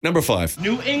Number 5.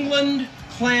 New England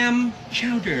clam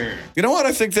chowder. You know what?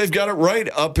 I think they've got it right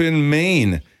up in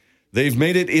Maine. They've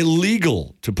made it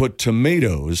illegal to put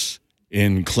tomatoes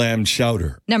in clam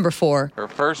chowder. Number 4. Her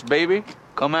first baby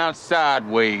come out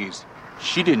sideways.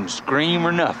 She didn't scream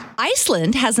or nothing.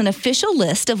 Iceland has an official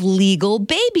list of legal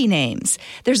baby names.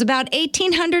 There's about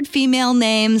 1,800 female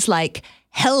names like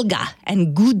Helga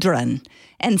and Gudrun,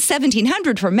 and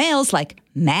 1,700 for males like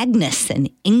Magnus and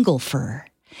Ingolfur.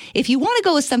 If you want to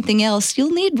go with something else, you'll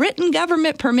need written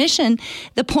government permission.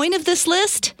 The point of this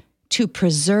list? To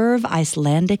preserve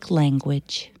Icelandic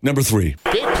language. Number 3.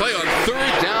 Big play on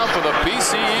third down for the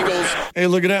BC Eagles. Hey,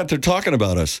 look at that. They're talking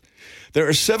about us. There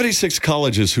are 76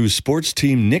 colleges whose sports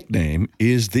team nickname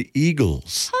is the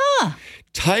Eagles.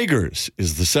 Tigers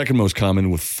is the second most common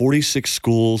with 46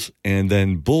 schools, and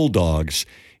then Bulldogs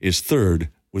is third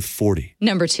with 40.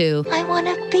 Number 2. I want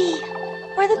to be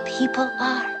where the people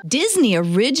are. Disney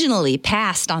originally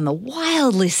passed on the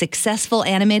wildly successful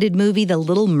animated movie The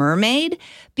Little Mermaid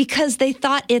because they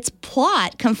thought its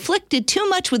plot conflicted too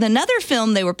much with another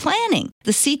film they were planning,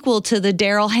 the sequel to the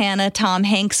Daryl Hannah, Tom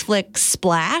Hanks flick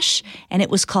Splash, and it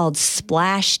was called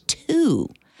Splash 2.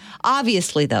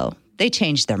 Obviously, though, they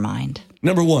changed their mind.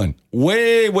 Number 1,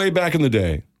 way back in the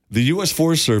day, the U.S.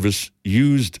 Forest Service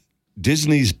used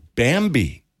Disney's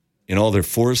Bambi in all their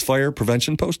forest fire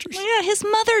prevention posters. Yeah, his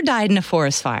mother died in a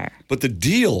forest fire. But the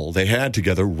deal they had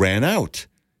together ran out.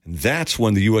 And that's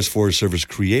when the U.S. Forest Service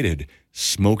created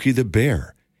Smokey the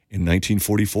Bear in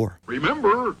 1944.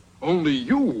 Remember, only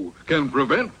you can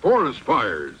prevent forest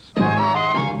fires.